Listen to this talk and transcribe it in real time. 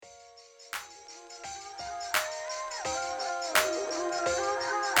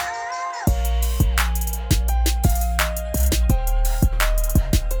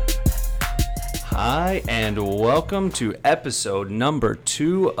Hi, and welcome to episode number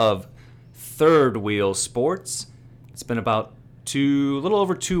 2 of Third Wheel Sports. It's been about a little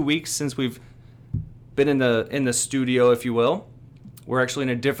over 2 weeks since we've been in the studio, if you will. We're actually in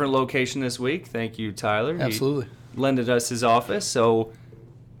a different location this week. Thank you, Tyler. Absolutely. He lended us his office. So,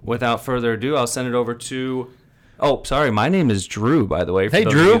 without further ado, I'll send it over to. Oh, sorry. My name is Drew, by the way. For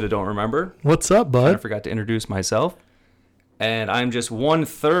those Drew. of you that don't remember. What's up, bud? I forgot to introduce myself. And I'm just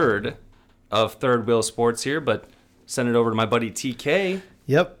 1/3 of Third Wheel Sports here, but send it over to my buddy TK.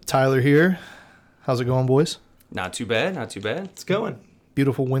 Yep, Tyler here. How's it going, boys? Not too bad, not too bad. It's going.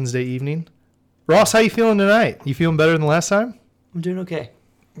 Beautiful Wednesday evening. Ross, how you feeling tonight? You feeling better than the last time? I'm doing okay.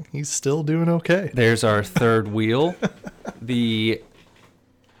 He's still doing okay. There's our third wheel, the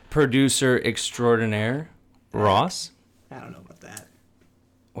producer extraordinaire, Ross. I don't know about that.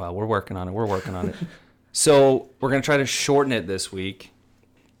 Well, we're working on it. So we're going to try to shorten it this week.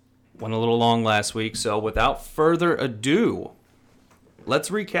 Went a little long last week, so without further ado,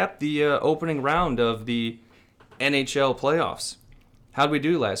 let's recap the opening round of the NHL playoffs. How'd we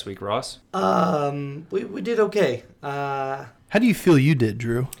do last week, Ross? We did okay. How do you feel you did,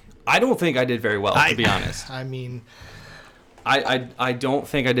 Drew? I don't think I did very well, to be honest. I mean, I don't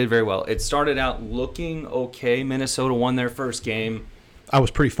think I did very well. It started out looking okay. Minnesota won their first game. I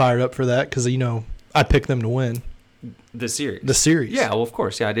was pretty fired up for that because, I picked them to win. The series. Yeah, well, of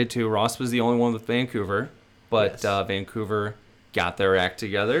course. Yeah, I did too. Ross was the only one with Vancouver, but Yes. Vancouver got their act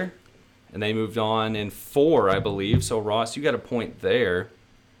together, and they moved on in 4, I believe. So, Ross, you got a point there.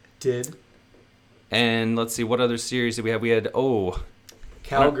 Did. And let's see, what other series did we have? We had,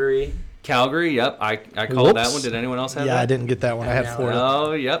 Calgary. Calgary. Yep, I called that Whoops. one. Did anyone else have that? Yeah, I didn't get that one. I had No. Florida.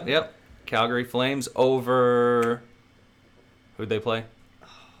 Oh, yep. Calgary Flames over. Who'd they play?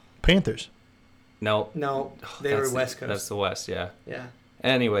 Panthers. No. No, they were West Coast. That's the West, yeah. Yeah.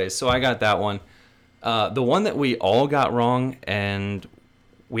 Anyways, so I got that one. The one that we all got wrong, and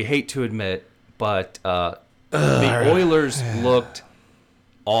we hate to admit, but the Oilers looked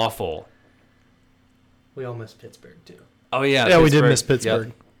awful. We all missed Pittsburgh, too. Oh, yeah. Yeah, we did Pittsburgh. miss Pittsburgh.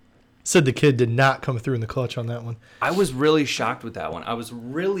 Yep. Said the kid did not come through in the clutch on that one. I was really shocked with that one. I was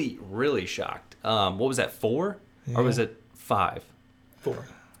really, really shocked. What was that, 4? Or was it 5? 4.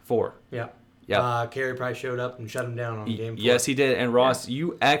 4. Yeah. Yeah. Carey Price showed up and shut him down on game 4. Yes, he did. And Ross,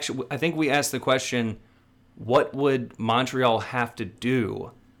 you actually, I think we asked the question, what would Montreal have to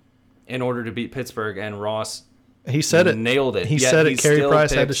do in order to beat Pittsburgh? And Ross He said it. nailed it. He Yet said he it. Carey still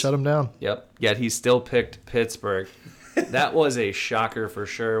Price had to picked- shut him down. Yep. Yet he still picked Pittsburgh. That was a shocker for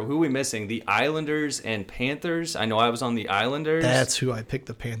sure. Who are we missing? The Islanders and Panthers. I know I was on the Islanders. That's who I picked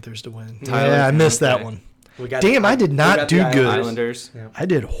the Panthers to win. Tyler, Yeah, I missed that okay. one. We got Damn, I did we not got do the good. Islanders. Yeah. I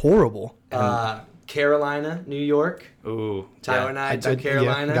did horrible. Carolina, New York. Ooh. Tyler yeah. and I I took did- yeah,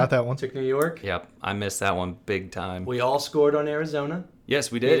 Carolina. got that one. Took New York. Yep. I missed that one big time. We all scored on Arizona.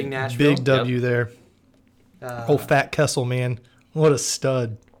 Yes, we Beating did. Nashville. Big W there. Old Fat Kessel, man. What a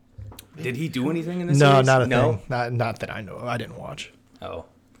stud. Did he do anything in this No, series? not a thing. Not that I know of. I didn't watch. Oh.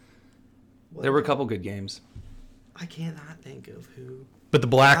 There were a couple good games. I cannot think of who. But the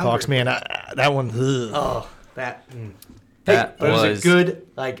Blackhawks, man, that one. Ugh. Oh, that. That But it was was a good.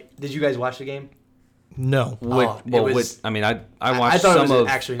 Did you guys watch the game? No. I watched thought it was some of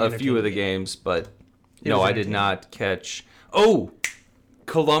actually an a few of the entertaining games, but It no, was I did entertaining. not catch. Oh,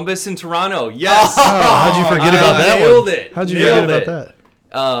 Columbus and Toronto. Yes. Oh, how'd you forget about that nailed one? it. How'd you Nailed forget it. about that?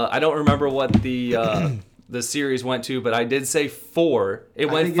 I don't remember what the the series went to, but I did say 4. It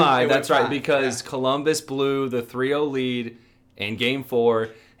I went think it 5. went That's right, 5, because yeah. Columbus blew the 3-0 lead in Game 4,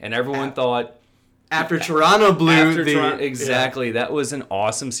 and everyone thought. After Toronto blew After the Toronto, exactly. That was an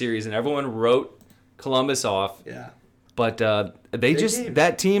awesome series, and everyone wrote Columbus off. Yeah. But game.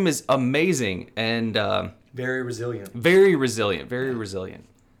 that team is amazing and Very resilient. very resilient, very resilient.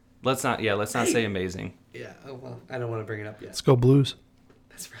 Let's not say amazing. Yeah. Oh well, I don't want to bring it up yet. Let's go Blues.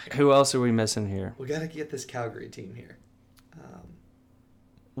 That's right. Who else are we missing here? We got to get this Calgary team here.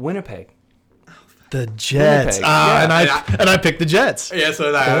 Winnipeg. The Jets. Winnipeg, yeah. And I picked the Jets. Yeah,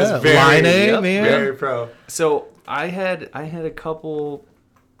 so that Yeah, was very, Line A, yep, man. very pro. So I had a couple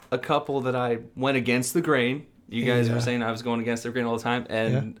that I went against the grain. You guys Yeah. were saying I was going against the grain all the time,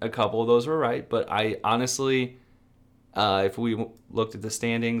 and a couple of those were right. But I honestly, if we looked at the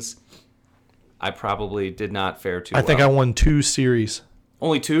standings, I probably did not fare too well. I think I won 2 series.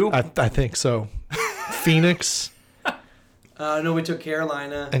 Only 2? I think so. Phoenix No, we took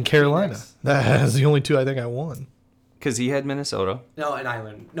Carolina and Carolina. Phoenix. That's the only 2 I think I won. Because he had Minnesota. No, an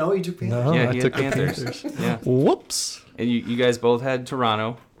Island. No, you took Panthers. No, Yeah, I he took had the Panthers. Panthers. Yeah. Whoops. And you guys both had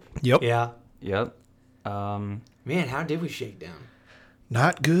Toronto. Yep. Yeah. Yep. Man, how did we shake down?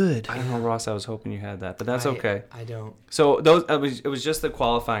 Not good. I don't know, Ross. I was hoping you had that, but that's I- okay. I don't. So it was just the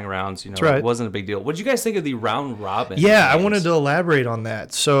qualifying rounds. You know, That's right. It wasn't a big deal. What did you guys think of the round robin? Yeah, I games? wanted to elaborate on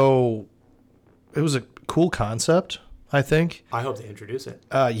that. So it was a cool concept, I think. I hope they introduce it.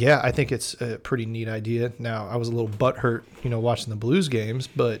 Yeah, I think it's a pretty neat idea. Now, I was a little butthurt, watching the Blues games,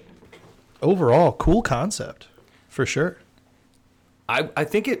 but overall, cool concept for sure. I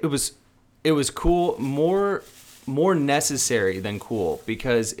think it was cool, more necessary than cool,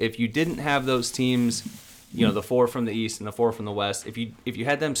 because if you didn't have those teams, the 4 from the East and the 4 from the West, if you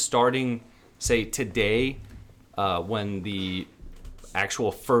had them starting, say, today, when the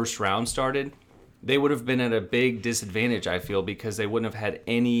actual first round started, they would have been at a big disadvantage, I feel, because they wouldn't have had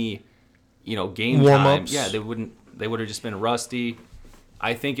any, game time. Warm-ups. Yeah, they would have just been rusty.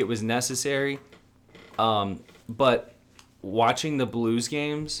 I think it was necessary. But watching the Blues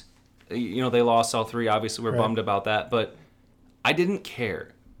games, they lost all 3. Obviously, we're Right. bummed about that, but I didn't care.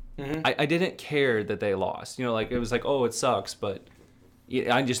 Mm-hmm. I didn't care that they lost. It was like, oh, it sucks, but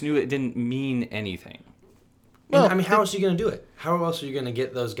I just knew it didn't mean anything. Well, I mean, how else are you going to do it? How else are you going to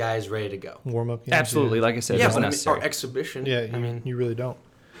get those guys ready to go? Warm up games. Absolutely, like I said, Yeah, it was but necessary. or exhibition. Yeah, I mean, you really don't.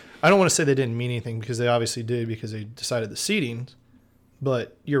 I don't want to say they didn't mean anything because they obviously did because they decided the seeding.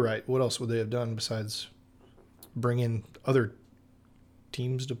 But you're right. What else would they have done besides bring in other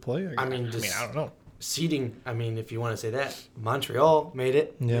teams to play? I mean, I don't know. seeding. I mean, if you want to say that, Montreal made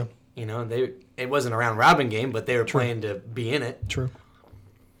it. Yeah, It wasn't a round robin game, but they were playing to be in it. true.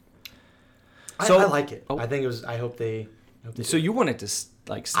 So- I like it. Oh. I think it was. I hope they. So you wanted to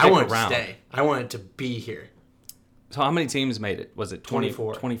stick I wanted around. to stay. I wanted to be here. So how many teams made it? Was it 20,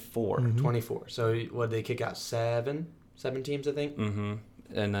 24. 24. 24. So what did they kick out? Seven teams, I think. Mm-hmm.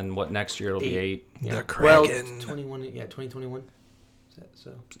 And then what, next year it'll be 8 Yeah. The Well, Kraken. 21. Yeah, 2021.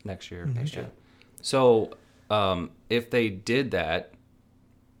 So next year. next year. So if they did that,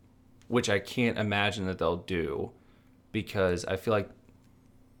 which I can't imagine that they'll do, because I feel like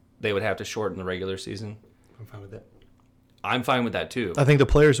they would have to shorten the regular season. I'm fine with it. I'm fine with that too. I think the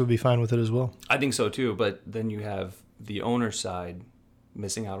players would be fine with it as well. I think so too, but then you have the owner side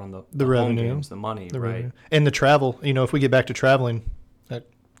missing out on the home revenue. games, the money, The right? revenue. And the travel. If we get back to traveling, that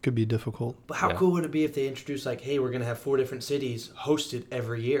could be difficult. But how Yeah. cool would it be if they introduced like, hey, we're gonna have 4 different cities hosted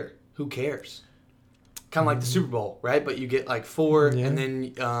every year? Who cares? Kind of like the Super Bowl, right? But you get like 4, Yeah. and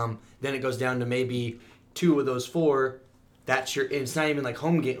then it goes down to maybe 2 of those 4. That's it's not even like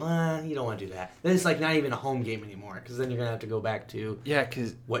home game. You don't want to do that. Then it's like not even a home game anymore, because then you're gonna have to go back to Yeah,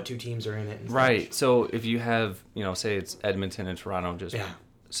 because what 2 teams are in it. And right. such. So if you have, say it's Edmonton and Toronto, just Yeah.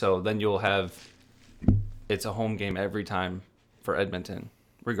 so then you'll have it's a home game every time for Edmonton,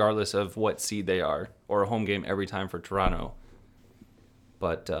 regardless of what seed they are, or a home game every time for Toronto.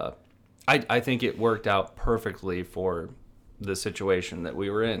 But I think it worked out perfectly for the situation that we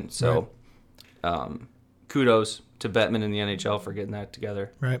were in. So kudos to Bettman and the NHL for getting that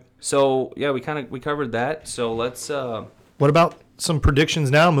together. Right. So yeah, we covered that. So let's What about some predictions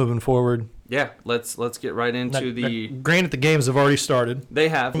now moving forward? let's get right into the. Granted, the games have already started. They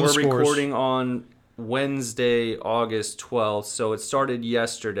have. The We're scores. recording on Wednesday, August 12th, so it started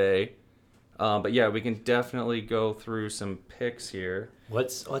yesterday. But yeah, we can definitely go through some picks here.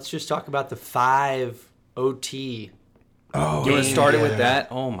 Let's just talk about the 5 OT. Oh, You want to Game, start it yeah. with that?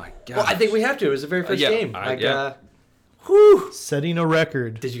 Oh my god. Well, I think we have to. It was the very first yeah, game. yeah. Whew. setting a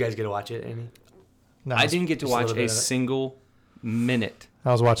record. Did you guys get to watch it, any? No, I didn't get to just a watch little bit a of it. single minute.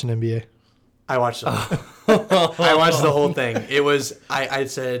 I was watching NBA. I watched the I watched the whole thing. It was I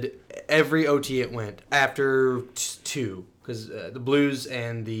said every OT it went after 2 because the Blues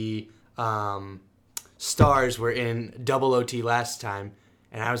and the Stars were in double OT last time,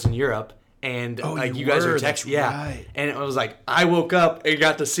 and I was in Europe. And like you you guys were, were that's texting, yeah. right. And it was like I woke up and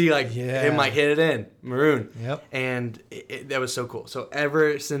got to see like Yeah. him like hit it in maroon. Yep. And that was so cool. So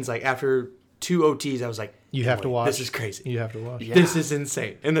ever since like after 2 OTs, I was like, You have to watch. This is crazy. You have to watch. Yeah. This is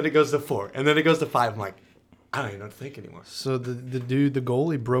insane. And then it goes to 4, and then it goes to 5. I'm like, I don't even know what to think anymore. So the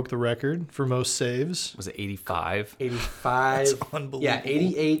goalie, broke the record for most saves. Was it 85? 85. That's unbelievable. Yeah,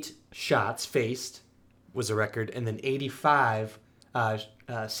 88 shots faced was a record, and then 85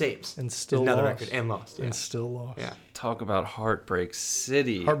 saves. And still another lost. record and lost. Yeah. And still lost. Yeah. Talk about Heartbreak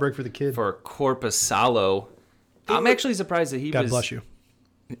City. Heartbreak for the kid. For Corpusalo. I'm actually surprised that he God was. bless you.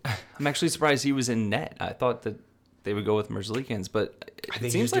 I'm actually surprised he was in net. I thought that they would go with Merzlikins, but I it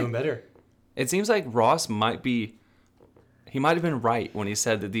think seems he's doing better. It seems like Ross might be. He might have been right when he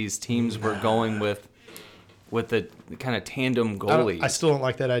said that these teams were going with the kind of tandem goalies. I still don't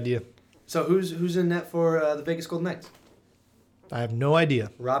like that idea. So who's in net for the Vegas Golden Knights? I have no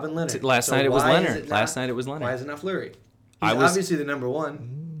idea. Robin Leonard. Last So night it was why is Leonard. not- Last night it was Leonard. Why is it not Fleury? I was obviously the number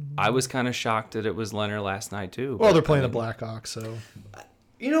one. kind of shocked that it was Leonard last night too. Well, but, they're playing I the mean, Blackhawks, so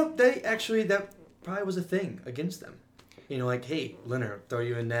That probably was a thing against them. Like, hey, Leonard, throw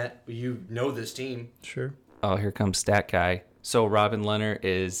you in net. You know this team. sure. Oh, here comes Stat Guy. So Robin Leonard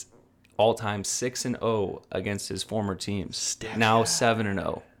is all-time 6-0 against his former teams. Now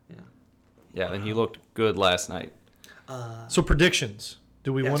 7-0. Yeah. Yeah, and he looked good last night. So predictions.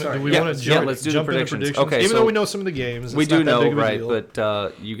 Do we Yeah, want to? sorry. Do we Yeah, want to yeah, jump? let's do the jump into predictions. Okay, Even so though we know some of the games, We it's do not that know, big of a right? deal.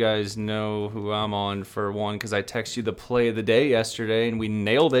 But you guys know who I'm on for one because I texted you the play of the day yesterday and we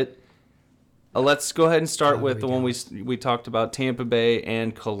nailed it. Let's go ahead and start with the one we talked about: Tampa Bay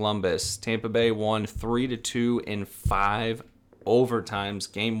and Columbus. Tampa Bay won 3-2 in 5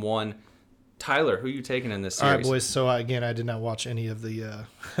 overtimes. Game 1. Tyler, who are you taking in this series? All right, boys. So again, I did not watch any of the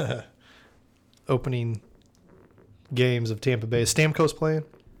opening games of Tampa Bay. Is Stamkos playing?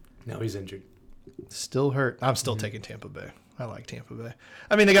 No, he's injured. Still hurt. I'm still taking Tampa Bay. I like Tampa Bay.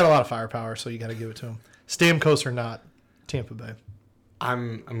 I mean, they got a lot of firepower, so you got to give it to them. Stamkos or not, Tampa Bay.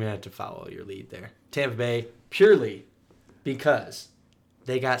 I'm gonna have to follow your lead there. Tampa Bay, purely because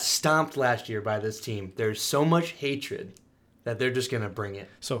they got stomped last year by this team. There's so much hatred that they're just gonna bring it.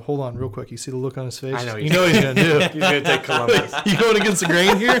 So hold on, real quick. You see the look on his face? I know You know what he's gonna do. He's gonna take Columbus. You going against the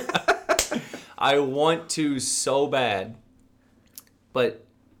grain here? I want to so bad, but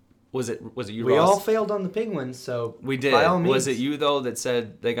was it you, We Ross? all failed on the Penguins, so We did. By all means. Was it you though that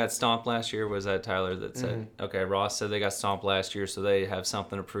said they got stomped last year? Or was that Tyler that said? Okay, Ross said they got stomped last year, so they have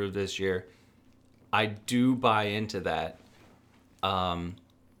something to prove this year. I do buy into that. So I'm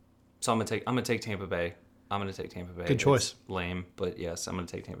gonna take Tampa Bay. Good choice. It's lame, but yes, I'm gonna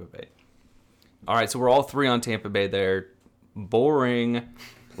take Tampa Bay. All right, so we're all 3 on Tampa Bay there. Boring.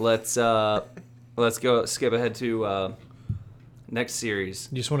 Let's go skip ahead to next series.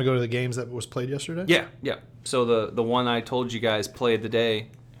 You just want to go to the games that was played yesterday? Yeah. So the one I told you guys played the day.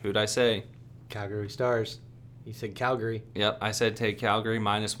 Who'd I say? Calgary Stars. You said Calgary. Yep, I said take Calgary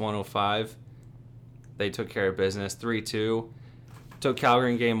minus 105. They took care of business 3-2. Took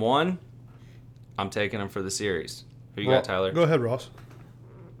Calgary in game 1. I'm taking them for the series. Who you got, Tyler? Go ahead, Ross.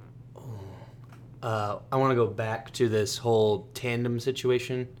 I want to go back to this whole tandem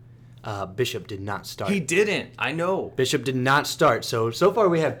situation. Bishop did not start. He didn't. I know. Bishop did not start. So far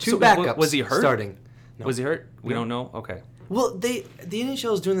we have 2 So, backups. was he hurt? Starting. No. Was he hurt? We No. don't know. Okay. Well, the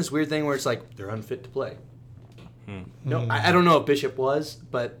NHL is doing this weird thing where it's like they're unfit to play. No, I don't know if Bishop was,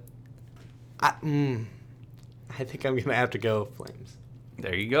 but I think I'm gonna have to go Flames.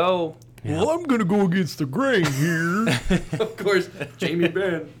 There you go. Well, I'm going to go against the grain here. Of course, Jamie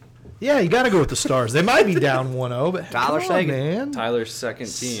Benn. Yeah, you got to go with the Stars. They might be down 1-0, but Tyler come on, Seguin. man. Tyler's second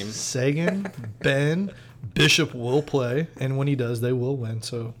team. Sagan, Ben, Bishop will play, and when he does, they will win.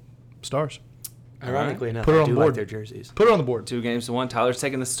 So, Stars. Ironically enough, Put it I on do board. like their jerseys. Put it on the board. 2 games to 1. Tyler's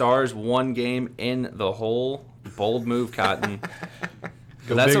taking the Stars. 1 game in the hole. Bold move, Cotton.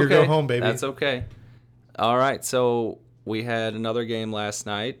 Go That's big or okay. go home, baby. That's okay. All right, so we had another game last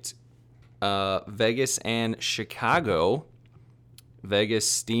night. Vegas and Chicago. Vegas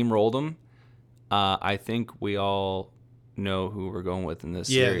steamrolled them. I think we all know who we're going with in this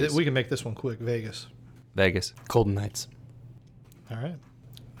Yeah, series. we can make this one quick. Vegas. Vegas. Golden Knights. All right.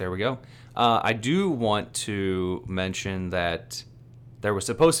 There we go. I do want to mention that there was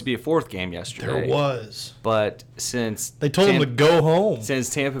supposed to be a 4th game yesterday. There was. But since They told him to go home. Since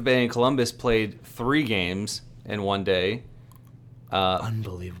Tampa Bay and Columbus played 3 games in one day,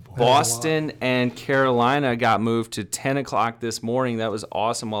 Unbelievable. Boston and Carolina got moved to 10 o'clock this morning. That was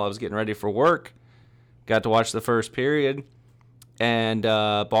awesome while I was getting ready for work. Got to watch the first period. And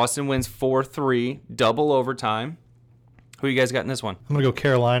Boston wins 4-3, double overtime. Who you guys got in this one? I'm going to go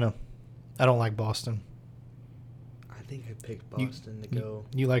Carolina. I don't like Boston. I think I picked Boston to go.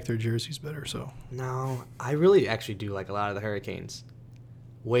 You like their jerseys better, so. No, I really actually do like a lot of the Hurricanes.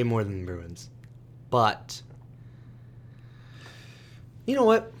 Way more than the Bruins. But, you know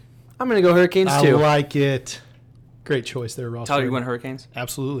what? I'm going to go Hurricanes I too. like it. Great choice there, Ross. Tyler, you went Hurricanes?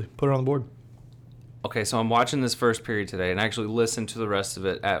 Absolutely. Put it on the board. Okay, so I'm watching this first period today and I actually listened to the rest of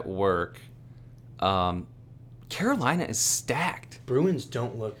it at work. Carolina is stacked. Bruins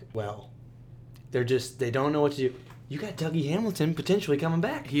don't look well. They don't know what to do. You got Dougie Hamilton potentially coming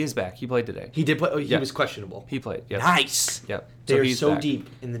back. He is back. He played today. He did play. Oh, he Yeah. was questionable. He played. Yep. Nice. Yep. They are he's so back. deep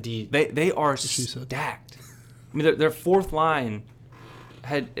in the D. They are she said. stacked. I mean, their 4th line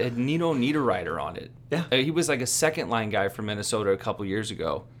had Nino Niederreiter on it. Yeah. He was like a second line guy from Minnesota a couple years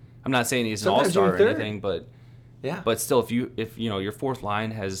ago. I'm not saying he's an Sometimes all-star or even third. anything, but Yeah. still, if you know your 4th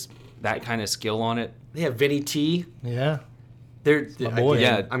line has that kind of skill on it, They have Vinny T. Yeah. They're My boy.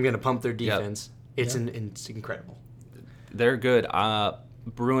 again, Yeah. I'm going to pump their Yep. defense. It's incredible. They're good.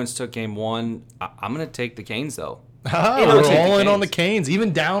 Bruins took game 1. I'm going to take the Canes, though. Ah, I'll we're take the all in on the Canes. Canes.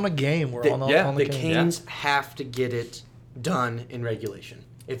 Even down a game, we're on the The Canes. Canes have to get it done in regulation.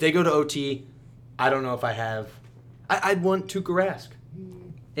 If they go to OT, I don't know if I have. I'd want Tuukka Rask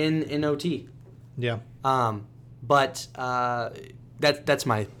in OT. Yeah. But that's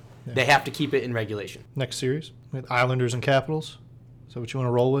my. Yeah. They have to keep it in regulation. Next series with Islanders and Capitals. Is that what you want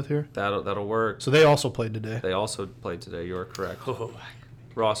to roll with here? That'll work. So they also played today. They also played today. You're correct. Oh.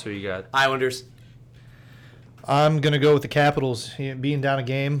 Ross, who you got? Islanders. I'm going to go with the Capitals. Being down a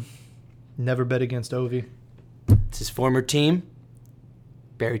game, never bet against Ovi. It's his former team,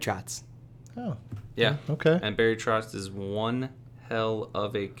 Barry Trotz. Oh, Yeah. okay. And Barry Trotz is one hell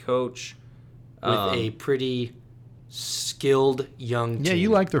of a coach. With a pretty skilled young team. Yeah, you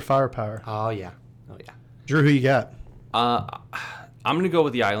like their firepower. Oh, yeah. Oh, yeah. Drew, who you got? I'm going to go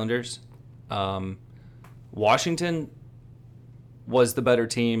with the Islanders. Washington was the better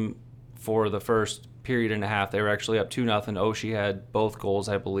team for the first period and a half. They were actually up 2-0. Oshie had both goals,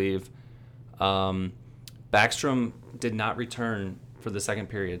 I believe. Backstrom did not return for the second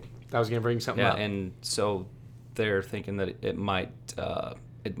period. I was going to bring something up. And so they're thinking that it might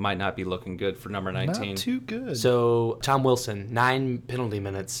not be looking good for number 19. Not too good. So, Tom Wilson, 9 penalty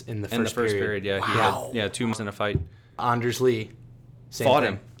minutes in the first period, yeah. Wow. He had 2 minutes in a fight. Anders Lee. Same Fought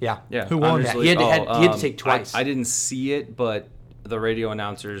thing. him. Yeah. Yeah. Who won? Anders Yeah, Lee- he had to take twice. I didn't see it, but the radio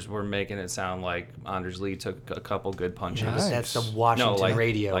announcers were making it sound like Anders Lee took a couple good punches. Nice. That's the Washington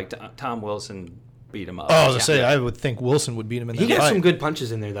radio. Like Tom Wilson beat him up. Oh, I was going to say, Yeah. I would think Wilson would beat him in that He got fight. some good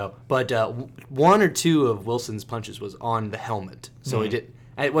punches in there, though. But 1 or 2 of Wilson's punches was on the helmet. So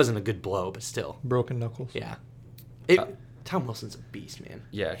it wasn't a good blow, but still. Broken knuckles. Yeah. Tom Wilson's a beast, man.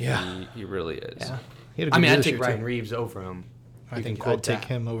 Yeah, Yeah. he really is. Yeah. He had a I good mean, year I'd this take year, Ryan too. Reeves over him. I You think can quote I'd take that.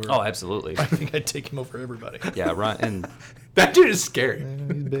 him over. Oh, absolutely. I think I'd take him over everybody. Yeah, right. And That dude is scary.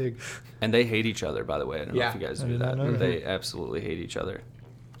 Yeah, he's big. they hate each other, by the way. I don't know Yeah. if you guys I knew did not that. know that. They absolutely hate each other.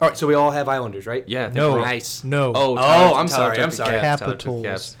 All right, so we all have Islanders, right? Yeah. I think No. we're- Nice. No. Oh, I'm sorry, took I'm the sorry. Caps, Tyler took the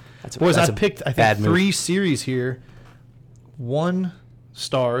Capitals. Caps. Boys, That's I a picked, I bad think, move. 3 series here. 1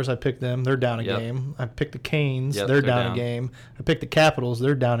 Stars, I picked them. They're down a Yep. game. I picked the Canes. Yep, they're they're down down. a game. I picked the Capitals.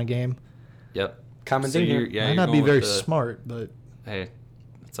 They're down a game. Yep. Common So thing you're- here. yeah, Might you're not be going very with the- smart, but Hey,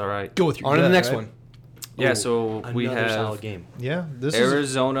 it's all right. go with your On to the gut, next right? one. Yeah, Ooh, so we another have solid game. Yeah, this is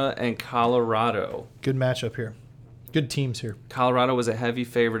Arizona and Colorado. a good matchup here. Good teams here. Colorado was a heavy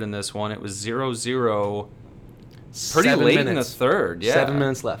favorite in this one. It was 0-0 pretty 7 late in the minutes. third. Yeah. 7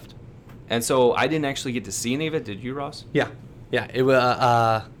 minutes left. And so I didn't actually get to see any of it. Did you, Ross? Yeah. Yeah. It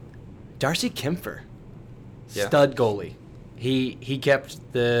was Darcy Kempfer, Yeah. stud goalie. He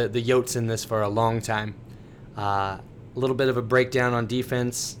kept the Yotes in this for a long time. A little bit of a breakdown on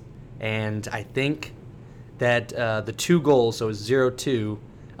defense, and I think that the 2 goals, so it was 0-2,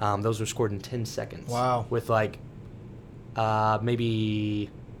 those were scored in 10 seconds. Wow. With maybe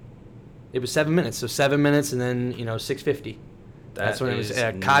it was 7 minutes, so 7 minutes, and then 6:50. That's when it was is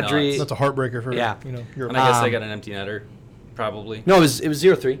Kadri. nuts. That's a heartbreaker for Yeah. Europe. And I guess they Um, got an empty netter, probably. No, it was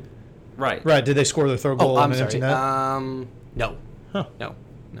 0-3. Right. Right? Did they score their third goal Oh, on I'm an empty sorry. net? No. Huh. No.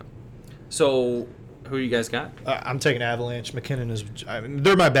 So who you guys got? I'm taking Avalanche. McKinnon is.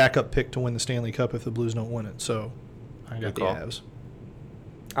 They're my backup pick to win the Stanley Cup if the Blues don't win it. So I got Good the call. Avs.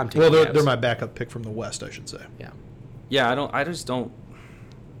 I'm taking Well, the they're Avs. my backup pick from the West, I should say. Yeah. Yeah, I don't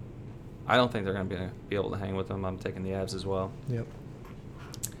think they're going to be able to hang with them. I'm taking the Avs as well. Yep.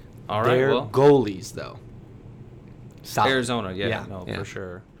 All right, Their well, goalies, though. Solid. Arizona, yeah, Yeah, no, yeah. for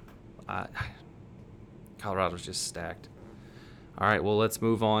sure. Colorado's just stacked. All right, well, let's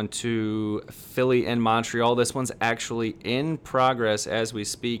move on to Philly and Montreal. This one's actually in progress as we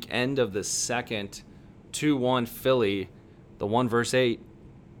speak. End of the second, 2-1 Philly, the 1 versus 8.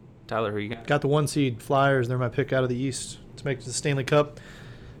 Tyler, who you got? Got the 1 seed Flyers. They're my pick out of the East to make it to the Stanley Cup.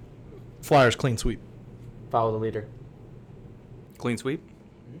 Flyers clean sweep. Follow the leader. Clean sweep?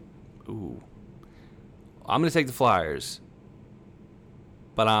 Ooh. I'm going to take the Flyers,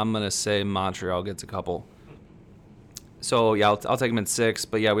 but I'm going to say Montreal gets a couple. So, yeah, I'll take them in 6.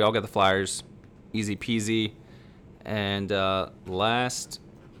 But, yeah, we all got the Flyers. Easy peasy. And last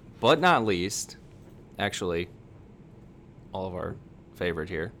but not least, actually, all of our favorite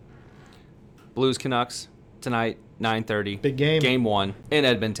here, Blues Canucks tonight, 9:30. Big game. Game 1 in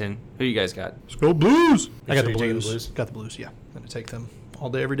Edmonton. Who you guys got? Let's go Blues. I got sure the you're taking the Blues. Blues? Got the Blues, yeah. I'm going to take them all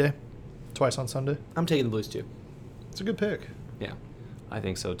day, every day. Twice on Sunday. I'm taking the Blues, too. It's a good pick. Yeah. I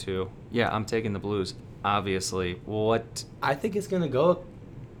think so, too. Yeah, I'm taking the Blues, obviously. What? I think it's going to go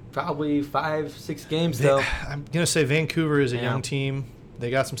probably 5-6 games, though. I'm going to say Vancouver is a Yeah. young team.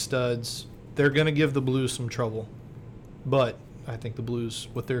 They got some studs. They're going to give the Blues some trouble. But I think the Blues,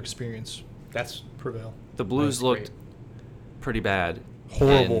 with their experience, That's prevail. The Blues That's looked great. pretty bad.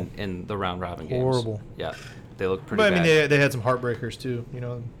 Horrible. in the round robin games. Horrible. Yeah, they looked pretty But I bad. mean, they had some heartbreakers too. You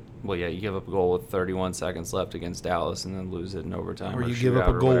know, Well, yeah, you give up a goal with 31 seconds left against Dallas, and then lose it in overtime, or or you give up shootout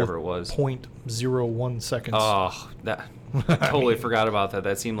a or goal whatever with it was. .01 seconds. Oh, that totally forgot about that.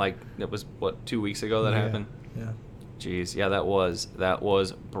 That seemed like it was what 2 weeks ago that Yeah, happened. Yeah. Jeez, yeah, that was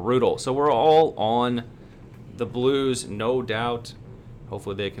brutal. So we're all on the Blues, no doubt.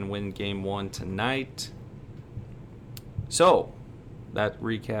 Hopefully they can win Game 1 tonight. So that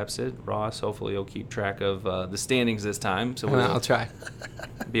recaps it, Ross. Hopefully you'll keep track of the standings this time, so we'll I'll try.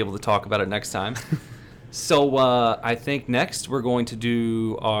 be able to talk about it next time. So I think next we're going to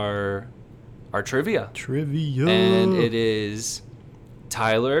do our trivia, Trivia. and it is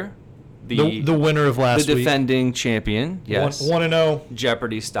Tyler, the winner of last the week. defending champion. Yes, 1-0.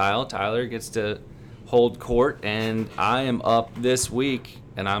 Jeopardy style. Tyler gets to hold court, and I am up this week,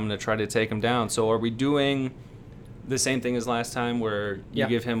 and I'm going to try to take him down. So are we doing the same thing as last time, where you Yeah.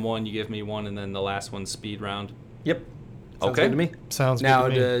 give him one, you give me one, and then the last one's speed round? Yep. Sounds Okay. good to me. Sounds Now,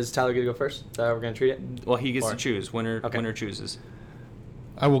 good to me. does Tyler get to go first? Is that how we're going to treat it? Well, he gets Or- to choose. Winner Okay. chooses.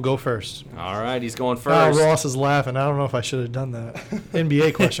 I will go first. All right, he's going Oh, first. Ross is laughing. I don't know if I should have done that.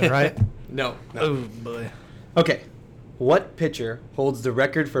 NBA question, right? No. Oh boy. Okay. What pitcher holds the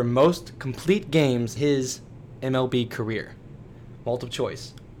record for most complete games his MLB career? Multiple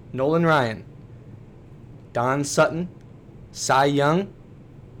choice. Nolan Ryan, Don Sutton, Cy Young,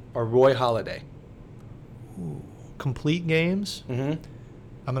 or Roy Halladay? Complete games. Mm-hmm.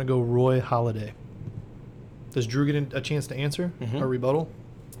 I'm gonna go Roy Halladay. Does Drew get a chance to answer Mhm. a rebuttal?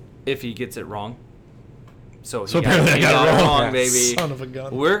 If he gets it wrong. So he So got, apparently I he got got it it wrong. wrong, baby. Son of a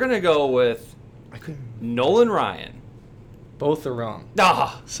gun. We're going to go with I couldn't. Nolan Ryan. Both are wrong.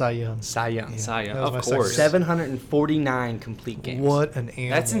 Ah, Cy Young. Cy Young. Yeah, Cy Young, that was of my second course. guess. 749 complete games. What an animal.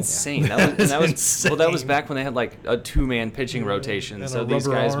 that's insane. That was, That's well, that was insane. back when they had like a two-man pitching rotation. And So a these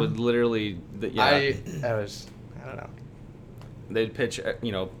rubber guys arm. would literally, I don't know. they'd pitch,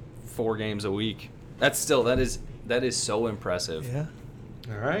 4 games a week. That is so impressive. Yeah.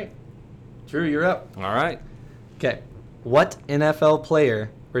 All right. Drew, you're up. All right. Okay. What NFL player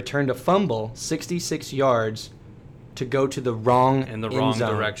returned a fumble 66 yards to go to the wrong In the end wrong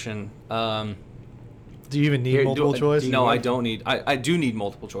zone? direction. Do you even need Here, multiple choice? do you No, I need- don't need. I do need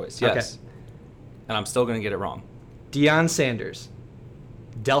multiple choice. Yes. And I'm still going to get it wrong. Deion Sanders,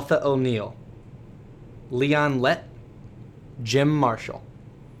 Deltha O'Neal, Leon Lett, Jim Marshall.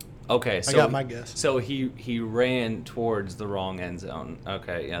 Okay, so I got my guess. So he ran towards the wrong end zone.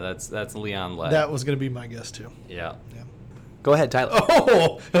 Okay, yeah, that's Leon Lett. That was gonna be my guess too. Yeah. Yeah. Go ahead, Tyler.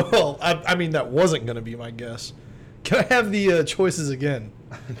 Oh, well, I mean that wasn't gonna be my guess. Can I have the choices again?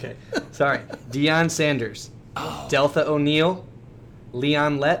 Okay. Sorry. Deion Sanders, Oh. Deltha O'Neal,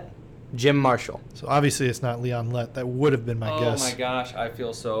 Leon Lett, Jim Marshall. So obviously it's not Leon Lett. That would have been my Oh guess. my gosh, I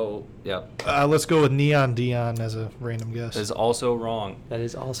feel so. Yep. Let's go with Neon Dion as a random guess. Is also wrong. That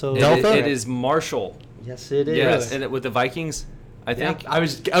is also Delta? It is Marshall. Yes, it is. Yes, Really? and it, with the Vikings, I Yeah, think. I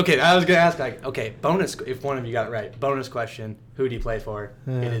was gonna ask bonus if one of you got it right. Bonus question: who do you play for?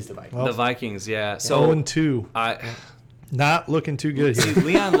 Yeah. It is the Vikings. Well, The Vikings, yeah. So 0-2. I Not looking too good see here.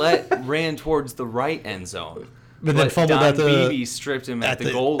 Leon Lett ran towards the right end zone, But then fumbled Don at the Beebe stripped him at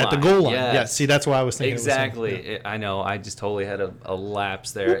the goal line. At the goal line. Yes. Yeah. See, that's why I was thinking. Exactly. It was him. I know. I just totally had a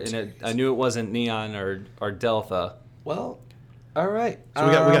lapse there, and I knew it wasn't Neon or Delta. Well, all right. So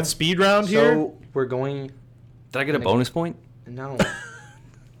we got speed round here. So we're going. Did I get a bonus point? No.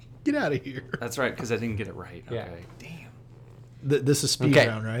 Get out of here. That's right, because I didn't get it right. Yeah. Okay. Damn. This is speed Okay.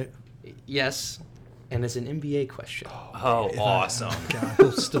 round, right? Yes, and it's an NBA question. Oh, If I- awesome. God,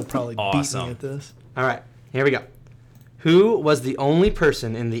 he'll still probably beat Awesome. me at this. All right, here we go. Who was the only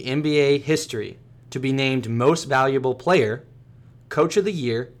person in the NBA history to be named Most Valuable Player, Coach of the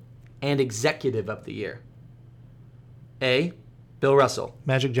Year, and Executive of the Year? A. Bill Russell.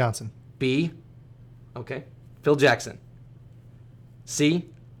 Magic Johnson. B. Okay. Phil Jackson. C.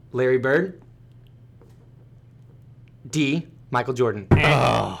 Larry Bird. D. Michael Jordan.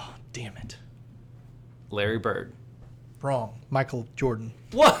 Oh, damn it. Larry Bird. Wrong. Michael Jordan.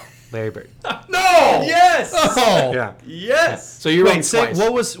 What? Larry Bird. No! Yes! Oh. Yeah. Yes! So you're wrong Wait, say,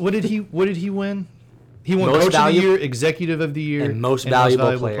 twice. what did he win? He won Most Coach of the valuable- Year, Executive of the Year, And most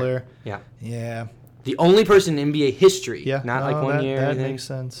valuable player. Yeah. Yeah. The only person in NBA history. Yeah. Not no, like one that, year. or That anything. makes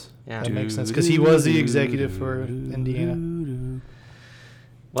sense. Yeah. That makes sense because he was the executive for Indiana.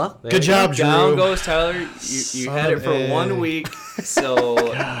 Well, there Good you go. job, Drew. Down goes Tyler. You Son had it of for a- 1 week. So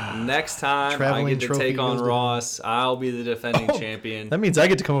next time I Traveling get to trophy take on goes down. Ross. I'll be the defending Oh, champion. That means I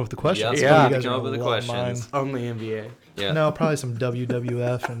get to come up with the questions. Yep, Yeah. You guys come are up with the gonna love questions. Only NBA. Yeah. No, probably some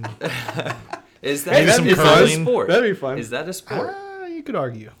WWF and Is Maybe that some is that a curling. sport? That'd be fun. Is that a sport? you could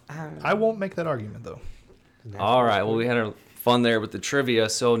argue. I won't make that argument though. All right. Well, we had a fun there with the trivia.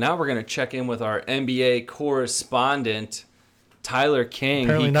 So now we're going to check in with our NBA correspondent, Tyler King.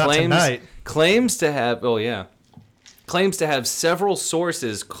 Apparently he not tonight. claims to have. Oh yeah, claims to have several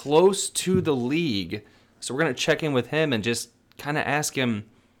sources close to the league. So we're going to check in with him and just kind of ask him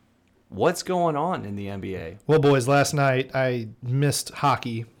what's going on in the NBA. Well, boys, last night I missed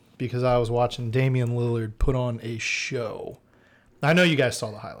hockey because I was watching Damian Lillard put on a show. I know you guys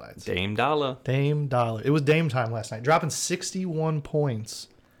saw the highlights. Dame Dollar. Dame Dollar. It was Dame time last night, dropping 61 points.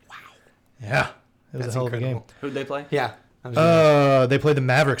 Wow. Yeah, it was That's a hell of a game. incredible. Who'd they play? Yeah. I was gonna- They played the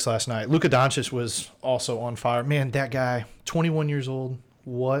Mavericks last night. Luka Doncic was also on fire. Man, that guy, 21 years old.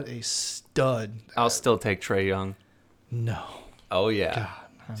 What a stud. I'll still take Trae Young. No. Oh yeah.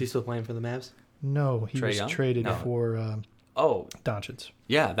 God. Is he still playing for the Mavs? No, he Trae was Young? traded No. for Oh Doncic.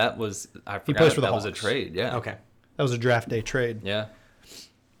 yeah. That was. I forgot plays for the that was a Hawks. trade. Yeah. Okay. That was a draft day trade. Yeah.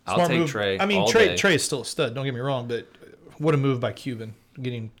 I'll Smart take move. Trae. I mean, all Trae day. is still a stud. Don't get me wrong, but what a move by Cuban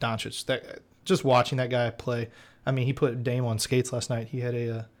getting Doncic. That just watching that guy play. I mean, he put Dame on skates last night. He had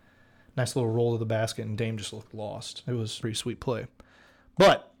a nice little roll to the basket, and Dame just looked lost. It was a pretty sweet play.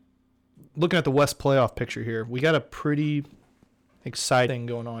 But looking at the West playoff picture here, we got a pretty exciting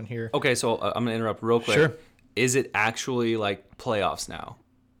going on here. Okay, so I'm gonna interrupt real quick. Sure. Is it actually like playoffs now?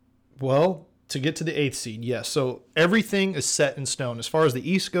 Well, to get to the 8th seed, yes. So everything is set in stone. As far as the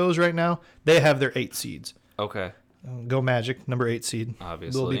East goes right now, they have their 8 seeds. Okay, Go Magic, number 8 seed.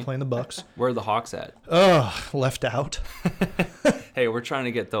 obviously. They'll be playing the Bucks. Where are the Hawks at? Left out. Hey, we're trying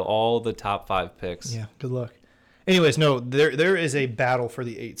to get all the top 5 picks. Yeah, good luck. Anyways, no, there is a battle for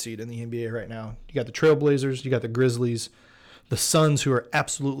the 8 seed in the NBA right now. You got the Trailblazers, you got the Grizzlies, the Suns, who are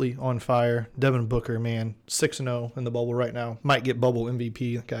absolutely on fire. Devin Booker, man, 6-0 in the bubble right now. Might get bubble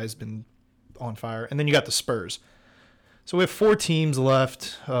MVP. That guy's been on fire. And then you got the Spurs. So we have 4 teams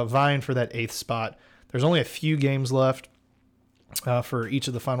left vying for that 8th spot. There's only a few games left for each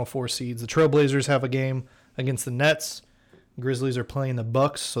of the final 4 seeds. The Trailblazers have a game against the Nets. Grizzlies are playing the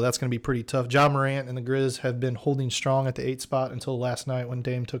Bucks, so that's going to be pretty tough. Ja Morant and the Grizz have been holding strong at the 8th spot until last night when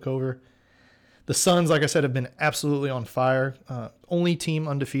Dame took over. The Suns, like I said, have been absolutely on fire. Only team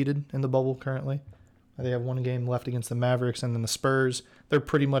undefeated in the bubble currently. They have 1 game left against the Mavericks, and then the Spurs, they're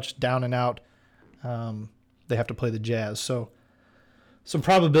pretty much down and out. They have to play the Jazz. So some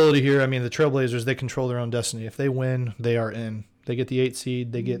probability here. I mean, the Trailblazers, they control their own destiny. If they win, they are in. They get the 8th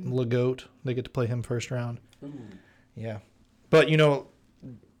seed. They get LeGoat. They get to play him first round. Yeah. But,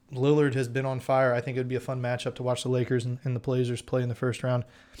 Lillard has been on fire. I think it would be a fun matchup to watch the Lakers and the Blazers play in the first round.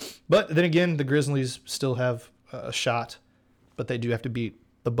 But then again, the Grizzlies still have a shot, but they do have to beat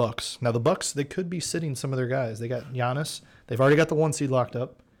the Bucks. Now, the Bucks, they could be sitting some of their guys. They got Giannis. They've already got the 1 seed locked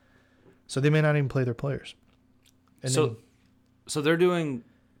up, so they may not even play their players. And then, So they're doing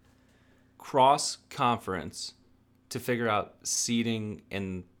cross conference to figure out seeding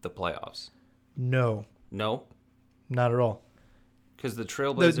in the playoffs. no, No, not at all. because the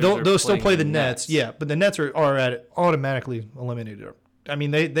Trailblazers They'll are still playing play the Nets, yeah, but the Nets are automatically eliminated. I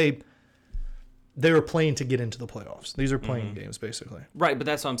mean, they were playing to get into the playoffs. These are playing games, basically. Right, but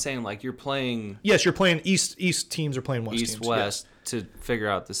that's what I'm saying. Like you're playing Yes, you're playing East teams are playing West East teams. West to figure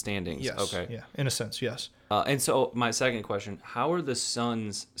out the standings. Yes. Okay. Yeah, in a sense, yes. And so my second question: how are the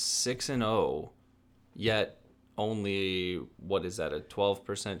Suns 6-0, yet only what is that, a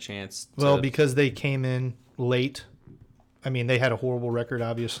 12% chance? Well, because they came in late. I mean, they had a horrible record,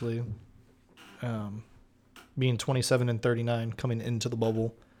 obviously, being 27-39 coming into the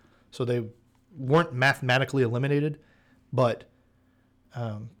bubble, so they weren't mathematically eliminated. But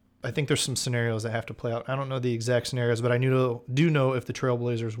I think there's some scenarios that have to play out. I don't know the exact scenarios, but I do know if the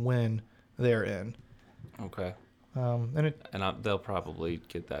Trailblazers win, they're in. okay, And they'll probably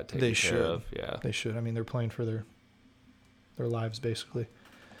get that taken They care should. of. Yeah. they should. I mean, they're playing for their lives basically.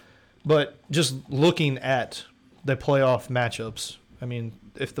 But just looking at the playoff matchups, I mean,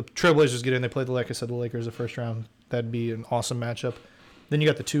 if the Trailblazers get in, they play like I said, the Lakers the first round. That'd be an awesome matchup. Then you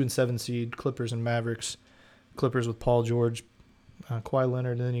got the 2 and 7 seed Clippers and Mavericks. Clippers with Paul George, Kawhi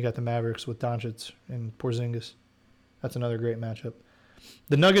Leonard, and then you got the Mavericks with Doncic and Porzingis. That's another great matchup.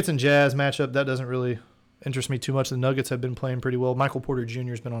 The Nuggets and Jazz matchup, that doesn't really interest me too much. The Nuggets have been playing pretty well. Michael Porter Jr.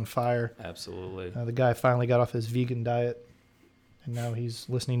 has been on fire. Absolutely. The guy finally got off his vegan diet, and now he's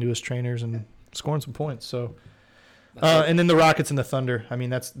listening to his trainers and scoring some points. So And then the Rockets and the Thunder. I mean,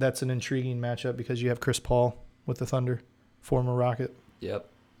 that's an intriguing matchup because you have Chris Paul with the Thunder, former Rocket, Yep.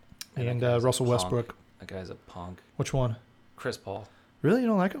 and that guy's a Russell punk. Westbrook. That guy's a punk. Which one? Chris Paul. Really, you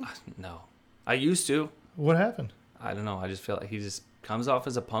don't like him? No. I used to. What happened? I don't know. I just feel like he just comes off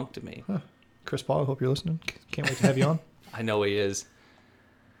as a punk to me. Chris Paul, I hope you're listening. Can't wait to have you on. I know he is.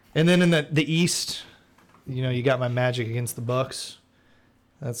 And then in the East, you got my Magic against the Bucks.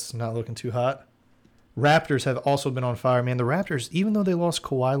 That's not looking too hot. Raptors have also been on fire, man. The Raptors, even though they lost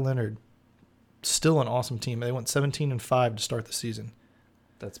Kawhi Leonard, still an awesome team. They went 17-5 to start the season.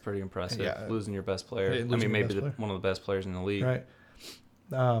 That's pretty impressive. Yeah. Losing your best player. Yeah, I losing mean, your maybe best player. one of the best players in the league. Right.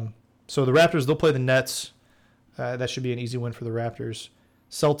 So the Raptors, they'll play the Nets. That should be an easy win for the Raptors.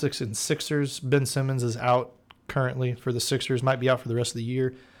 Celtics and Sixers. Ben Simmons is out currently for the Sixers. Might be out for the rest of the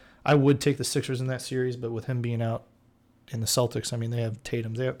year. I would take the Sixers in that series, but with him being out in the Celtics, I mean, they have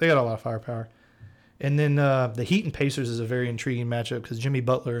Tatum. They got a lot of firepower. And then the Heat and Pacers is a very intriguing matchup because Jimmy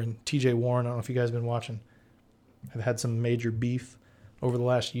Butler and T.J. Warren, I don't know if you guys have been watching, have had some major beef over the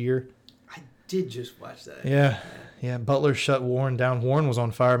last year. I did just watch that. Yeah. Butler shut Warren down. Warren was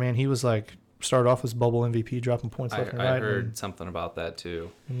on fire, man. He was started off as bubble MVP, dropping points left and right. I heard something about that too.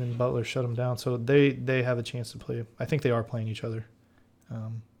 And then Butler shut him down. So they have a chance to play. I think they are playing each other.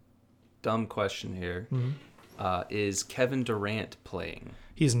 Dumb question here. Is Kevin Durant playing?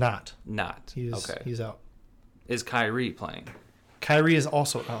 He's not. Not. Okay. He's out. Is Kyrie playing? Kyrie is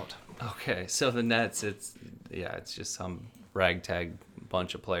also out. Okay. So the Nets, it's just some ragtag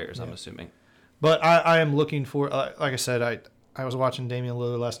bunch of players, I'm Yeah. assuming. But I am looking for, like I said, I was watching Damian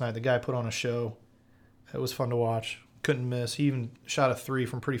Lillard last night. The guy put on a show. It was fun to watch. Couldn't miss. He even shot a three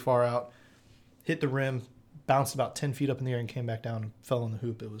from pretty far out, hit the rim, bounced about 10 feet up in the air, and came back down and fell in the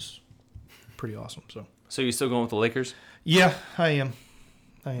hoop. It was pretty awesome. So you still going with the Lakers? Yeah, I am.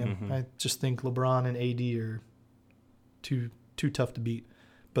 Mhm. I just think LeBron and AD are too tough to beat.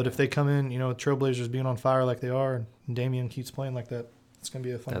 But if they come in, Trailblazers being on fire like they are, and Damian keeps playing like that, it's going to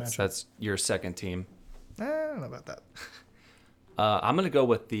be a fun match. That's your second team. I don't know about that. I'm going to go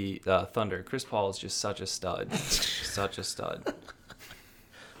with the Thunder. Chris Paul is just such a stud. Such a stud.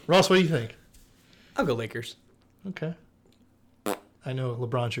 Ross, what do you think? I'll go Lakers. Okay. I know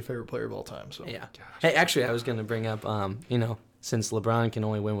LeBron's your favorite player of all time. So Yeah. Hey, actually, I was going to bring up, since LeBron can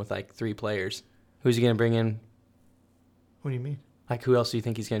only win with 3 players, who's he going to bring in? What do you mean? Who else do you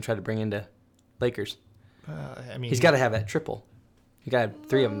think he's going to try to bring into Lakers? I mean, He's got to have that triple. You got to have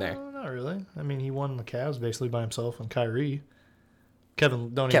 3 of them there. No, not really. I mean, he won the Cavs basically by himself and Kyrie.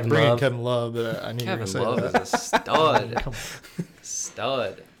 Don't even Kevin bring in Love. Kevin Love, but I knew you were Kevin going to say Love that. is a stud. Come on.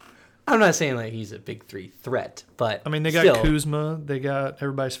 Stud. I'm not saying he's a big 3 threat, but I mean, they got still, Kuzma. They got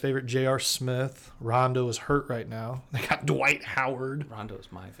everybody's favorite J.R. Smith. Rondo is hurt right now. They got Dwight Howard. Rondo's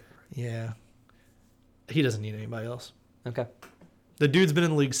my favorite. Yeah. He doesn't need anybody else. Okay. The dude's been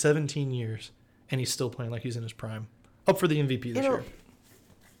in the league 17 years, and he's still playing like he's in his prime. Up for the MVP this year.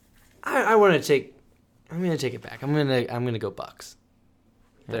 I want to take. I'm going to take it back. I'm gonna go Bucks.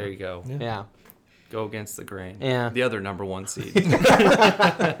 There you go. Yeah. Yeah. Go against the grain. Yeah. The other number 1 seed.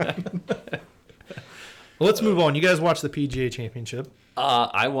 Well, let's move on. You guys watched the PGA Championship.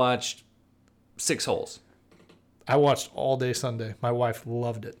 I watched 6 holes. I watched all day Sunday. My wife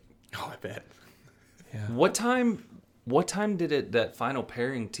loved it. Oh, I bet. Yeah. What time did that final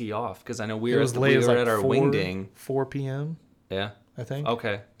pairing tee off? Because I know we It were, was late as at our wing ding. 4 p.m., Yeah. I think.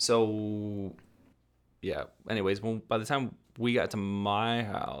 Okay. So, yeah. Anyways, by the time we got to my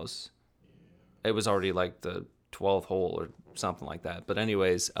house, it was already the 12th hole or something like that. But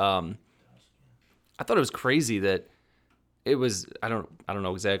anyways, I thought it was crazy that it was, I don't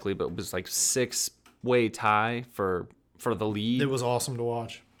know exactly, but it was 6-way tie for the lead. It was awesome to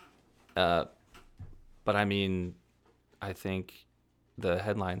watch. But I mean, I think the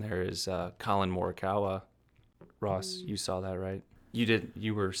headline there is Colin Morikawa. Ross, you saw that, right? You did.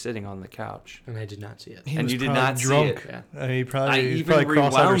 You were sitting on the couch. And I did not see it. He And was you did probably not see drunk. it. Yeah. I mean, I he's even probably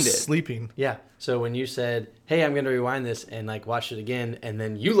crossed out or rewound it. sleeping. Yeah. So when you said, "Hey, I'm going to rewind this," and watch it again, and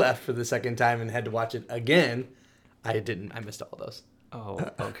then you left for the second time and had to watch it again, I didn't. I missed all those. Oh,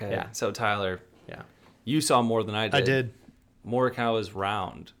 okay. Yeah. So Tyler, Yeah. you saw more than I did. I did. Morikawa's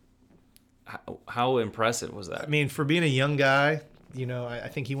round. How impressive was that? I mean, for being a young guy, I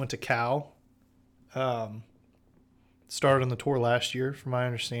think he went to Cal. Started on the tour last year, from my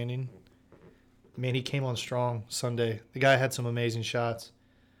understanding. Man, he came on strong Sunday. The guy had some amazing shots.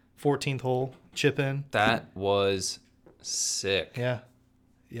 14th hole, chip in. That was sick. Yeah.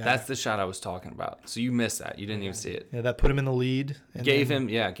 Yeah. That's the shot I was talking about. So you missed that. You didn't even see it. Yeah, that put him in the lead. And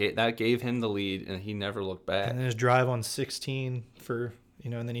That gave him the lead, and he never looked back. And then his drive on 16 for,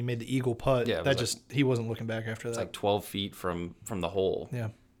 and then he made the eagle putt. Yeah, it that was he wasn't looking back after that. It's like 12 feet from the hole. Yeah.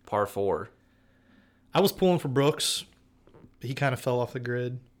 Par 4. I was pulling for Brooks. He kind of fell off the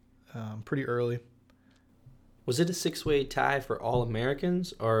grid pretty early. Was it a 6-way tie for all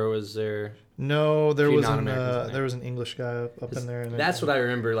Americans, or was there? No, there Few was non-Americans in there. there was an English guy up in there. And That's what I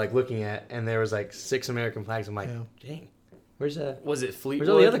remember like looking at, and there was like 6 American flags. I'm like, Yeah. dang, where's Was it Fleetwood? where's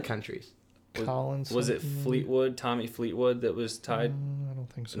all the other countries? Collins. Was it something? Fleetwood, Tommy Fleetwood, that was tied? I don't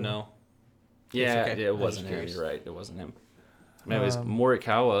think so. No. Yeah, okay. it I was wasn't him. curious. You're right. It wasn't him. Anyways, Um,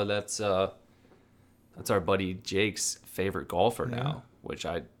 Morikawa, that's our buddy Jake's favorite golfer Yeah. now, which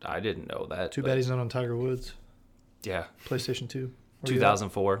I didn't know that. Too but bad he's not on Tiger Woods. Yeah, PlayStation 2.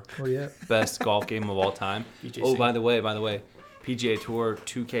 2004, Where you at? best golf game of all time. BJC. Oh, by the way, PGA Tour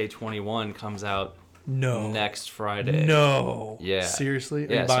 2K21 comes out No. next Friday. No. Yeah. Seriously?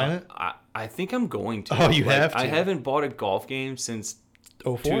 Are Yeah, you buying so it? I think I'm going to. Oh, you have to. I haven't bought a golf game since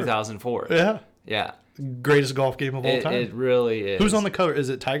 04. 2004. Yeah. Yeah. Greatest golf game of all time. It really is. Who's on the cover? Is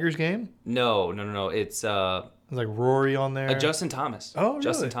it Tiger's game? No. It's There's like Rory on there. Justin Thomas. Oh, really?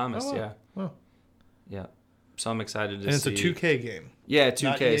 Justin Thomas, Oh, wow. yeah. Oh. Yeah. So I'm excited to And it's see. a 2K game. Yeah, not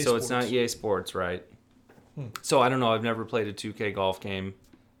 2K. EA So it's not Sports. EA Sports, right? So I don't know. I've never played a 2K golf game.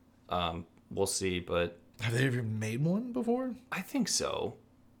 We'll see, but Have they ever made one before? I think so.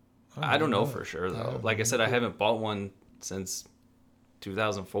 Oh, I don't know no. for sure, though. don't Like I know. said, I haven't bought one since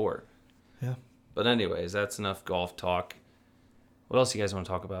 2004. Yeah. But anyways, that's enough golf talk. What else you guys want to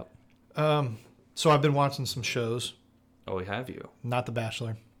talk about? So I've been watching some shows. Oh, we have you. Not The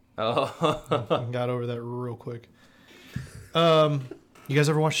Bachelor. Oh, Got over that real quick. You guys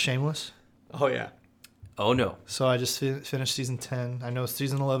ever watch Shameless? Oh yeah. oh no. So I just finished season 10. I know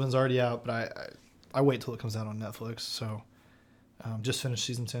season 11's already out, but I wait till it comes out on Netflix. So just finished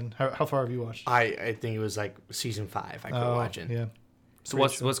season 10. How far have you watched? I think it was like season 5. I quit watching. Yeah. So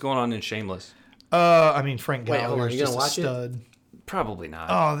what's going on in Shameless? I mean, Frank Wait, hold on, Gallagher's you just gonna a watch it? stud. Probably not.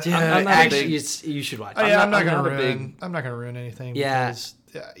 Oh, Dude, yeah, I'm not a actually, big- you should watch Oh, it. yeah, I'm I'm not not gonna a big- ruin. I'm not gonna ruin anything. Yeah. Because,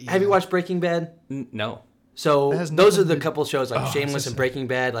 yeah. Have you watched Breaking Bad? No. So That has those are nothing the to- couple shows like Oh, I was Shameless gonna and say. Breaking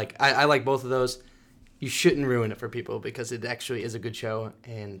Bad. Like I like both of those. You shouldn't ruin it for people because it actually is a good show,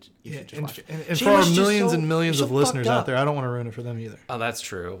 and you Yeah, should just and, watch it. and for our Shameless is millions so- and millions so of listeners fucked out up. there, I don't want to ruin it for them either. Oh, that's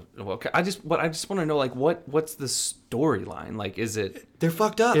true. Well, okay. I just want to know, like, what's the storyline? Like, is They're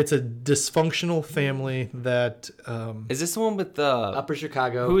fucked up. It's a dysfunctional family that is this the one with the Upper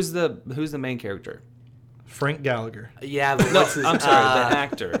Chicago. who's the main character? Frank Gallagher. Yeah, but No, what's his, I'm sorry, the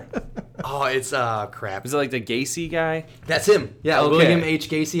actor. Oh, it's crap. Is it like the Gacy guy That's him. Yeah, Okay. William H.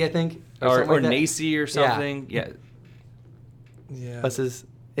 Gacy, I think, or something like that. Nacy or something? Yeah. Yeah. What's his?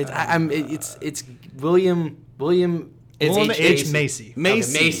 It's William. It's William H. Gacy. Macy.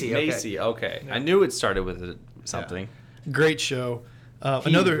 Macy. Macy, okay. Macy. Okay. I knew it started with something. Great show. He's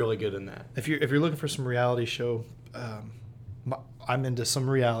Another. really good in that. If you're looking for some reality show, I'm into some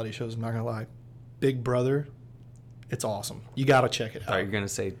reality shows. I'm not gonna lie. Big Brother, it's awesome. You gotta check it I thought you out. were gonna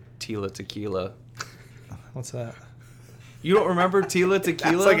say Tila Tequila. What's that? You don't remember Tila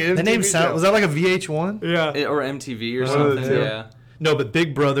Tequila? like an The name MTV sound show. was that like a VH1? Yeah. Or MTV or One of something? the two. Yeah. No, but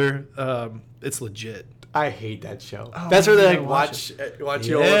Big Brother, it's legit. I hate that show. Oh, That's where they yeah, like watch watch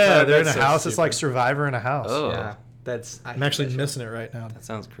it all the Yeah, time. they're in a That's so house. It's like stupid. Survivor in a house. Oh. Yeah, that's. I I'm hate actually that show. missing it right now. That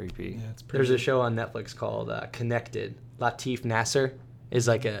sounds creepy. Yeah, it's pretty. There's a show on Netflix called Connected. Latif Nasser is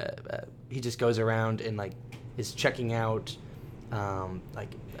like he just goes around and like is checking out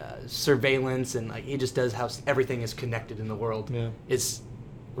surveillance, and like he just does how everything is connected in the world. Yeah. It's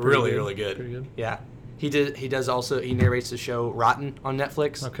Pretty really good. really good. Pretty good. Yeah. He does also he narrates the show Rotten on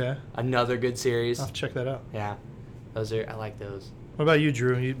Netflix. Okay, Another good series. I'll have to check that out. Yeah. I like those. What about you,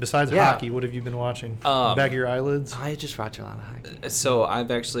 Drew? Besides Yeah. hockey, what have you been watching? Back of your eyelids? I just watch a lot of hockey. So I've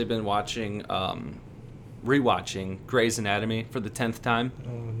actually been watching, rewatching Grey's Anatomy for the 10th time.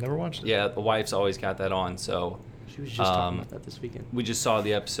 Never watched it. Yeah, the wife's always got that on. So She was just talking about that this weekend. we just saw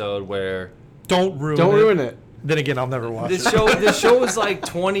the episode where Don't ruin Don't it. ruin it. Then again, I'll never watch this it. show was like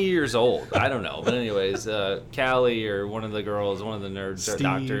 20 years old. I don't know, but anyways, Callie or one of the girls, one of the nerds, or Steve,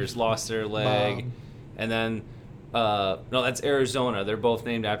 doctors, lost their leg, Bob. and then no, that's Arizona. They're both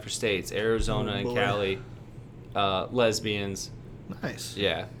named after states. Arizona Oh, and boy. Callie, lesbians. Nice.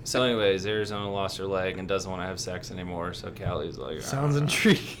 Yeah. So, anyways, Arizona lost her leg and doesn't want to have sex anymore. So Callie's like, Sounds "Ah."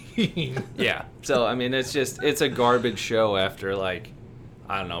 intriguing. Yeah. So I mean, it's a garbage show after like,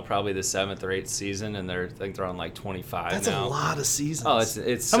 I don't know, probably the 7th or 8th season, and I think they're on like 25 That's now. a lot of seasons. Oh,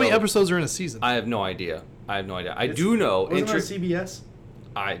 it's How many so- episodes are in a season? I have no idea. I do know. CBS?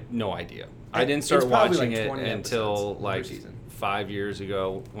 I no idea. I didn't start It's probably watching like it 20 until episodes per like season. 5 years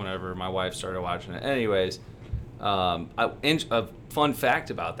ago, whenever my wife started watching it. Anyways, A fun fact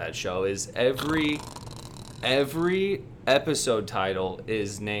about that show is every episode title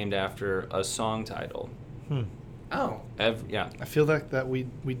is named after a song title. Oh. Yeah. I feel like that we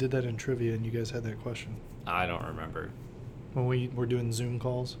did that in trivia and you guys had that question I don't remember. when we were doing Zoom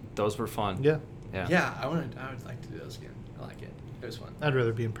calls. Those were fun. Yeah. Yeah. Yeah, I would like to do those again. I like it. It was fun. I'd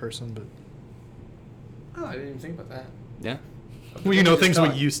rather be in person, but Oh, I didn't even think about that. Yeah. well, you know, Just things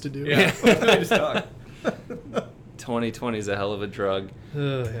talk. we used to do. Yeah. I just talk. 2020 is a hell of a drug.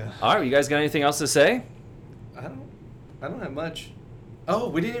 Yeah. All right, you guys got anything else to say? I don't have much. Oh,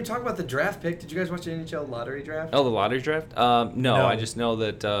 we didn't even talk about the draft pick. Did you guys watch the NHL lottery draft? Oh, the lottery draft? No, No. I just know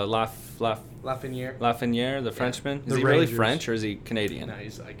that Lafreniere. Lafreniere, the Frenchman, is The he really Rangers. French or is he Canadian? No,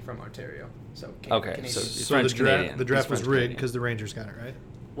 he's like from Ontario. So Okay, Canadian. so he's So French the Canadian. the draft He's was French rigged Canadian. because the Rangers got it, right?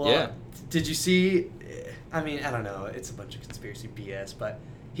 Well, Yeah. Did you see? I mean, I don't know. It's a bunch of conspiracy BS, but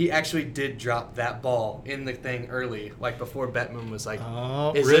he actually did drop that ball in the thing early, like before Bettman was like,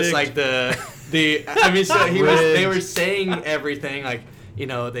 Oh, "Is rigged. this like the?" I mean, so he was. They Rigged. were saying everything like, you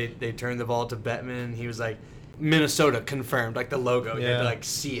know, they turned the ball to Bettman. He was like, Minnesota confirmed, like the logo. You had Yeah. to like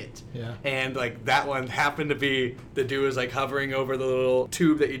see it. Yeah. And like that one happened to be the dude was like hovering over the little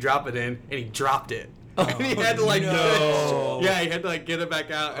tube that you drop it in, and he dropped it. and he had to like, no. yeah, he had to like get it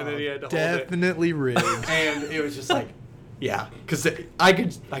back out, and then he had to hold it. Definitely rigged. And it was just like, yeah, because I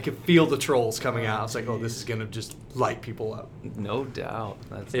could feel the trolls coming out. I was like, oh, this is gonna just light people up. No doubt.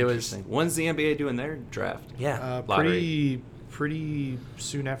 That's It was- interesting. When's the NBA doing their draft? Yeah. Pretty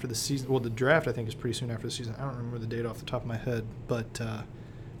soon after the season. Well, the draft I think is pretty soon after the season. I don't remember the date off the top of my head, but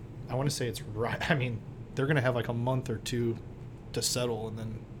I want to say it's right. I mean, they're gonna have like a month or two to settle and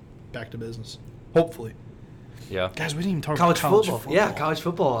then back to business. Hopefully, Yeah. guys. We didn't even talk college about college football. Yeah, college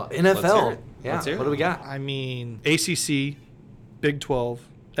football. NFL. hear it. Yeah. Let's hear What it. do we got? I mean, ACC, Big 12,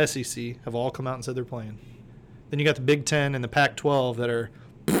 SEC have all come out and said they're playing. Then you got the Big 10 and the Pac-12 that are,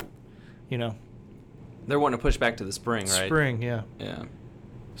 you know, They're wanting to push back to the spring, right? spring. Yeah. Yeah.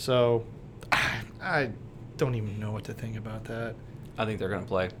 So, I don't even know what to think about that. I think they're going to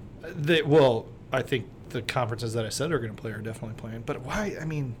play. I think the conferences that I said are going to play are definitely playing. But why? I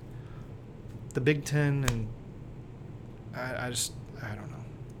mean, the Big 10 and I don't know.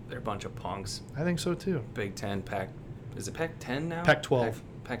 They're a bunch of punks. I think so too. Big 10, is it Pac-10 now? Pac-12.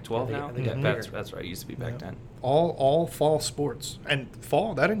 Pac-12 now? I think it's that's, bigger. that's right. It used to be Pac-10. All fall sports, and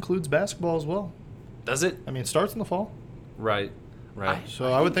fall that includes basketball as well. Does it? I mean, it starts in the fall, Right. Right.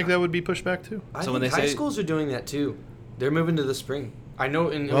 so I would think that would be pushed back too. I So think when they high say- schools are doing that too. They're moving to the spring. I know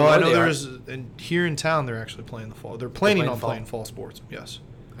in Well, I Illinois know they are. there's and here in town they're actually playing the fall. They're planning playing on fall. playing fall sports. Yes,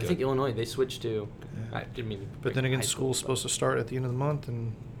 I think Illinois they switched to. Yeah. I didn't mean. to but bring then again, high school's school, supposed to start at the end of the month,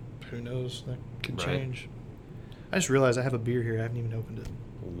 and who knows, that could Right. change. I just realized I have a beer here. I haven't even opened it.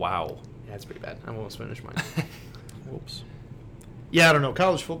 Wow. Yeah, it's pretty bad. I almost finished mine. Whoops. Yeah, I don't know.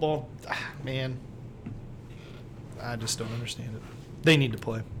 College football, man. I just don't understand it. They need to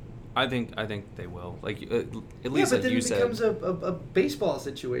play. I think they will. Like at Yeah, least but like then you it said. becomes a baseball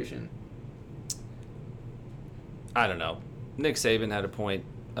situation. I don't know. Nick Saban had a point.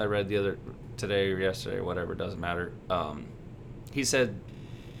 I read today or yesterday or whatever. Doesn't matter. He said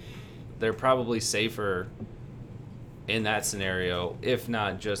they're probably safer in that scenario, if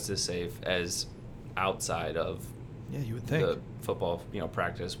not just as safe as outside of Yeah, you would think. the football,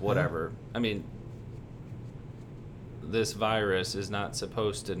 practice, whatever. I mean, this virus is not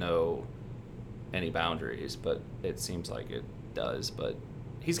supposed to know any boundaries, but it seems like it does. But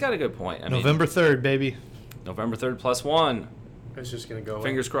he's got a good point. I November 3rd, baby. mean, November 3rd +1. It's just gonna go.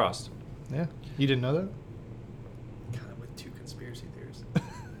 Fingers crossed. Yeah. You didn't know that? God, with two conspiracy theories.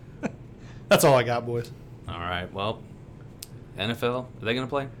 That's all I got, boys. All right. Well, NFL, are they going to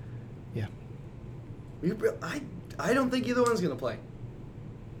play? Yeah. I don't think either one's gonna play.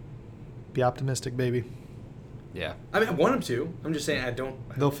 Be optimistic, baby. Yeah. I mean, I want them to. I'm just saying I don't.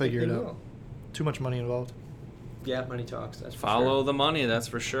 I They'll don't think figure it they out. will. Too much money involved. Yeah, money talks. That's for Follow sure. the money, that's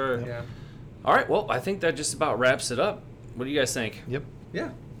for sure. Yeah. All right. Well, I think that just about wraps it up. What do you guys think? Yep.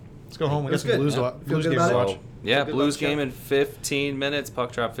 Yeah. Let's go home. We It got was some good. Blues, Yeah. wa- Feel Blues good games to about watch. it? Yeah, Feel good Blues about the game show? in 15 minutes.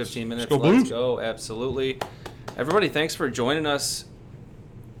 Puck drop 15 minutes. go Let's Blues. go. Absolutely. Everybody, thanks for joining us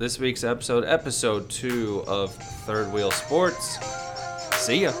this week's episode 2 of Third Wheel Sports.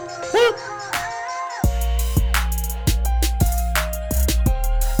 See ya. Woo!